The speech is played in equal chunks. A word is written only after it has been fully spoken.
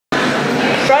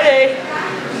Friday.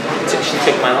 She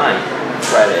took my line.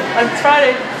 Friday. It's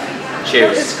Friday.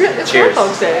 Cheers. It's Cheers.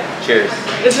 Groundhog's Day. Cheers.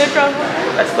 Isn't it Groundhog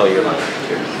Day? I stole your line.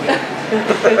 Cheers.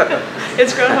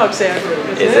 It's Groundhog's Day, I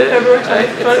believe. Is it? February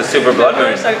 20th. It's a super blood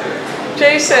moon.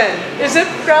 Jason, is it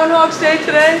Groundhog's Day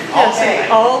today? All day.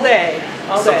 All day.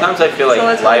 All day. Sometimes I feel like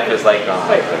life is like Groundhog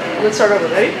Wait, Day. let's start over.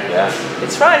 Ready? Yeah.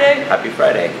 It's Friday. Happy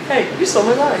Friday. Hey, you stole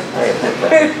my line. Hey,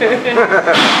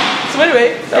 So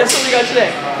anyway, guess what we got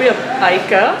today? We have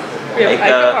Ica. We have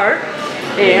Ica art.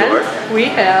 And we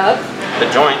have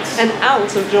the joints. An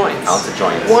ounce of joints. Ounce of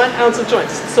joints. 1 ounce of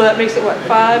joints. So that makes it what?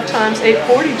 5 times 8,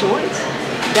 40 joints?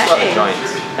 Dang.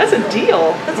 Joints. That's a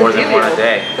deal. That's More a deal. than one a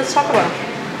day. Let's talk about them.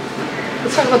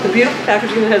 Let's talk about the beautiful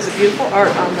packaging that has the beautiful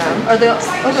art on them. Are they all,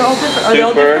 they're all different? Are they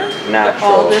all different? Super natural.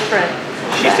 They're all different.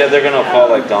 She said they're gonna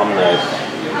fall like dominoes.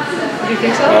 Do you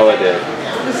think so? No, I did.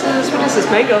 What is this?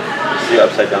 Mango? It's the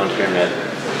upside down pyramid.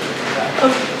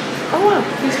 Oh wow,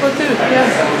 these one too.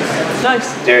 Yeah.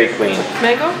 Nice. Dairy Queen.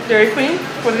 Mango? Dairy Queen?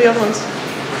 What are the other ones?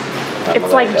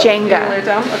 It's like Jenga. Lay it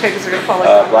down? Okay, because they're gonna fall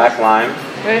like black lime.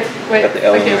 Wait. Got the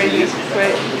L I can't read these.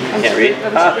 Wait. Can't read?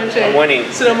 I'm winning.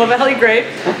 Sonoma Valley Grape.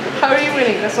 How are you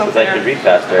winning? That's not fair. fair. I could read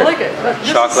faster. I like it.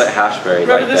 Chocolate hashberry.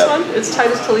 Remember this one? It's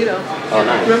Titus Toledo. Oh,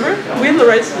 nice. Remember? We have the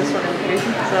rights to this one.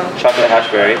 So. Chocolate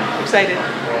hashberry. Excited.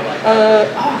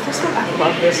 This one. I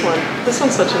love this one. This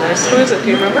one's such a nice. Who is it? Do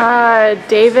you remember?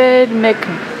 David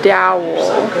McDowell.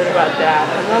 So good about that.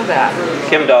 I love that.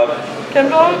 Kim Dog. Kim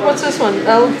Dog? What's this one?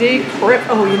 LD Crypt.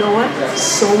 Oh, you know what?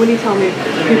 So many people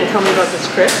tell me about this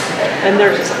crypt, and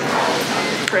they're just like,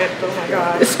 oh, crypt. Oh my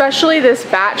god. Especially this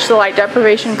batch, the light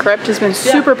deprivation crypt, has been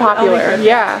super popular.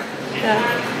 Yeah.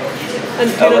 And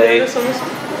do you know the artist on this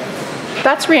one?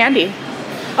 That's Randy.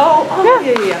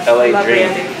 Yeah. LA Love Dream.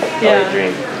 Randy. LA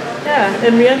Dream. Yeah,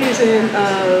 and Randy's in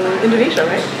Indonesia,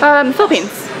 right?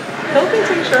 Philippines. Philippines,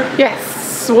 are you sure? Yes.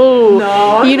 Whoa.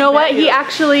 No. You know what? He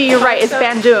actually, you're right, it's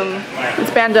Bandung.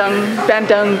 It's Bandung.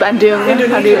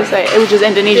 Indonesia. How do you say it? Which is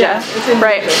Indonesia. Yeah, it's Indonesia.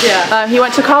 Right. Yeah. He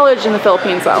went to college in the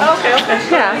Philippines though. Okay.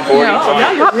 Yeah.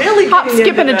 Now you're really hop,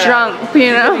 skipping a drunk,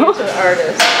 you know?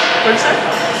 Artist. What's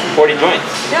that? 40 joints.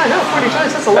 Yeah, no, 40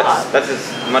 joints, that's a lot. That's as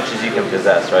much as you can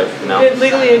possess, right? No.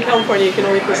 Legally in California, you can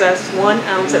only possess 1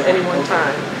 ounce at any one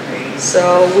time.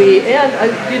 So we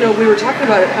were talking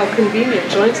about how convenient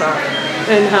joints are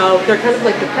and how they're kind of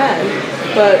like the pen,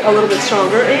 but a little bit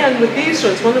stronger. And with these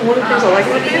joints, one of the things I like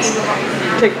about these,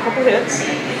 take a couple hits,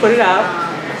 put it out.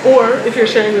 Or if you're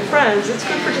sharing with friends, it's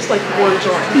good for just like 1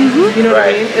 joint. You know what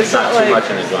I mean? It's not too like much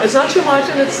in a joint. It's not too much,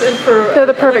 and for they're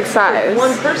the perfect size. For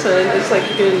 1 person, it's like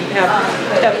you can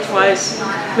have twice,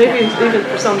 maybe even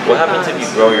for some. What happens if you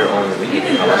grow your own weed?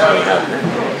 How much do you have?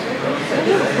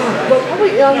 Well,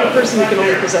 probably on your person you can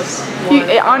only possess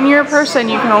 1. On your person,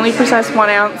 you can only possess 1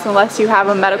 ounce unless you have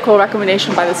a medical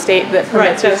recommendation by the state that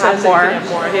permits you to have more.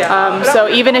 So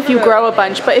even if you grow a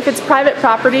bunch, but if it's private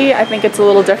property, I think it's a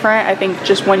little different. I think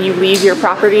just when you leave your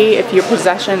property, if you're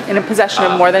in possession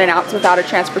of more than 1 ounce without a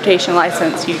transportation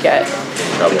license, you get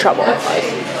in trouble.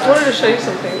 I wanted to show you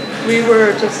something. We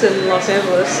were just in Los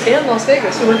Angeles and Las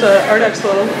Vegas. We went to Art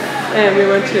Expo and we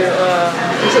went to,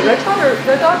 was it Red Dot or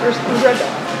Red Dot?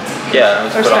 Yeah, it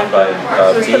was put on by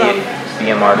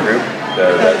BMR Group.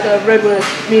 The Redwood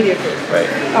Media Group. Right.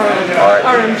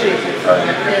 RMG.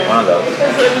 One of those.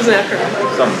 It was an acronym.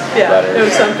 Some letters. It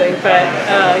was something. But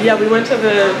we went to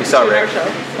the Rick. show.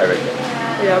 Hi, Rick.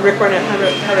 Yeah, Rick Barnett. Hi,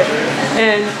 Rick.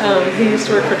 And he used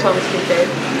to work for Thomas Kincaid.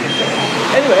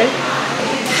 Anyway,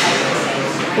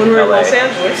 when we were in Los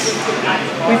Angeles,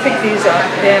 we picked these up,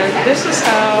 and this is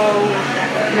how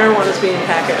marijuana is being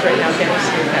packaged right now, cannabis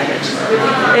is being packaged.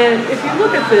 And if you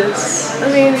look at this,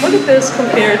 I mean, look at this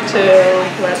compared to,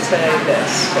 let's say,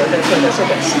 this, or this, or this, or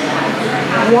this.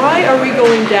 Why are we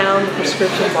going down the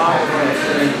prescription bottle road?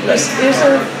 This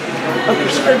isn't a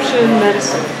prescription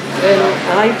medicine. And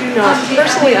I do not,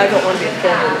 personally, I don't want to be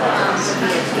offended by this.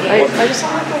 I just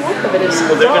don't like the look of it.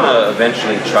 Well, they're going to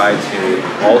eventually try to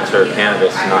alter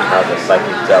cannabis to not have a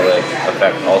psychedelic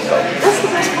effect also. That's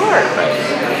the best part. Right.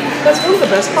 That's one of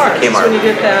the best parts. Kmart. When you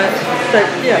get that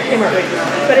Kmart rate.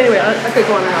 But anyway, I could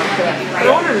go on and on for that. But I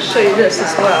wanted to show you this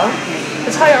as well.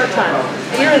 It's high art time.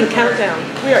 We're in the countdown.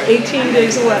 We are 18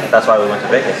 days away. That's why we went to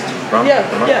Vegas.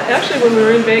 Actually, when we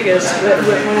were in Vegas, when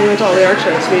we went to all the art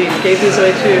shows, we gave these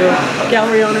away to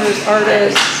gallery owners,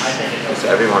 artists,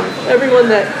 everyone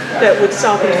that would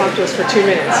stop and talk to us for 2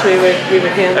 minutes. We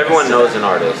would hand. Everyone knows an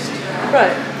artist.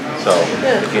 Right. So,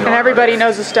 if you know and everybody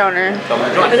knows a stoner.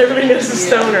 And everybody knows a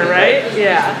stoner, right?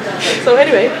 Yeah. So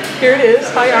anyway, here it is,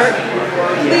 high art.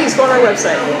 Please go on our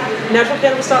website.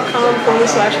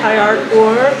 naturalcannabis.com/highart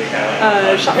or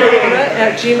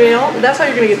shopmarijuana@gmail. That's how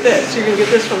you're going to get this. You're going to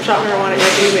get this from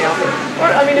shopmarijuana@gmail.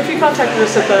 Or, I mean, if you contacted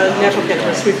us at the Natural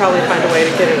Cannabis, we'd probably find a way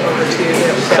to get it over to you.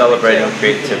 Celebrating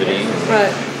creativity.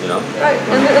 Right. You know? Right.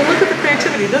 And look at the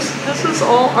creativity. This is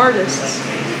all artists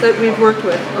that we've worked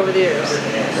with over the years.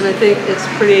 And I think it's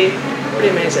pretty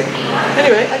amazing.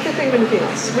 Anyway, I can't think of anything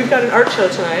else. We've got an art show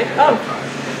tonight. Oh.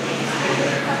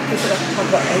 We should have to talk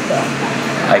about Aika.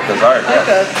 Aika's art.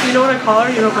 Aika. You know what I call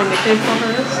her? You know what my nickname for her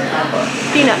is?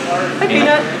 Peanut. Hi,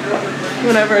 Peanut.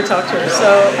 Whenever I talk to her.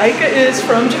 So Aika is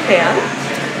from Japan.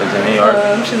 Lives in New York.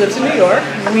 She lives in New York.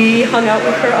 We hung out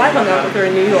with her. I hung out with her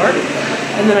in New York.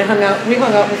 And then we hung out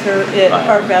with her at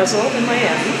Art Basel in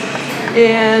Miami.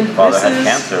 And father had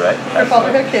cancer, right? Her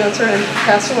father had cancer and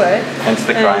passed away. Hence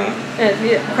the crying. And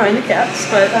yeah, crying the cats.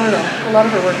 But I don't know. A lot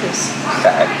of her work is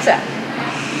sad.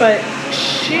 But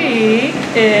she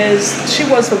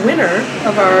was the winner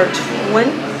of our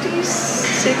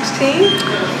 2016?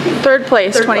 Third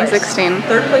place, 2016.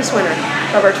 Third place winner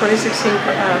of our 2016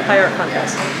 High Art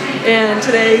Contest. And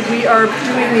today we are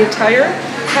doing the entire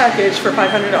package for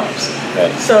 $500.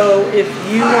 Right. So if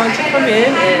you want to come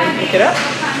in and pick it up,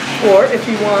 or if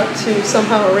you want to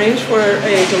somehow arrange for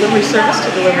a delivery service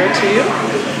to deliver it to you,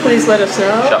 please let us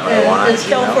know. And it's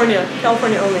California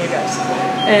only, you guys.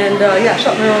 And yeah,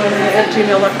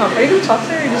 shopmarijuana@gmail.com. Are you going to talk to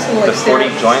her? Or are you just going to like the 40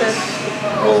 joints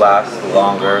will last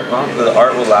longer. Well, the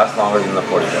art will last longer than the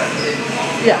 40 joints.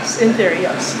 Yes, in theory,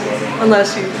 yes.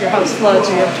 Unless your house floods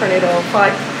or you have a tornado, a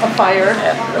fire.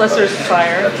 Yeah, unless there's a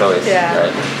fire. That's always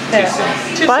right. Too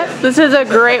soon. But this is a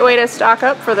great way to stock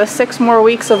up for the 6 more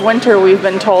weeks of winter we've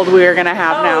been told we are going to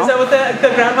have now. Is that what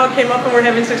the groundhog came up and we're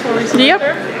having 6 more weeks of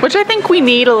winter? Which I think we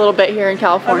need a little bit here in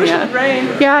California. I wish it would rain.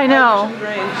 Yeah, I know. I wish it would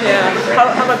rain. Yeah.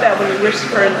 How about that when we wish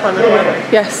for inclement weather?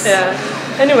 Yes. Yeah.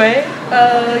 Anyway,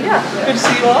 yeah, good to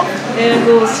see you all, and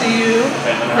we'll see you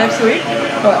next week.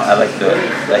 Well, I like that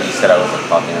you said I wasn't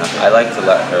talking enough. I like to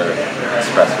let her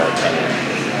express her opinion.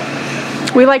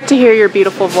 We like to hear your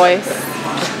beautiful voice.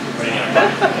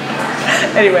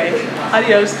 Anyway,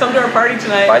 adios. Come to our party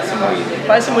tonight. Buy some weed.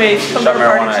 Buy some weed. Come to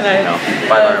our party tonight.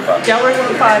 $500. Gallery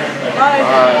 105. Bye.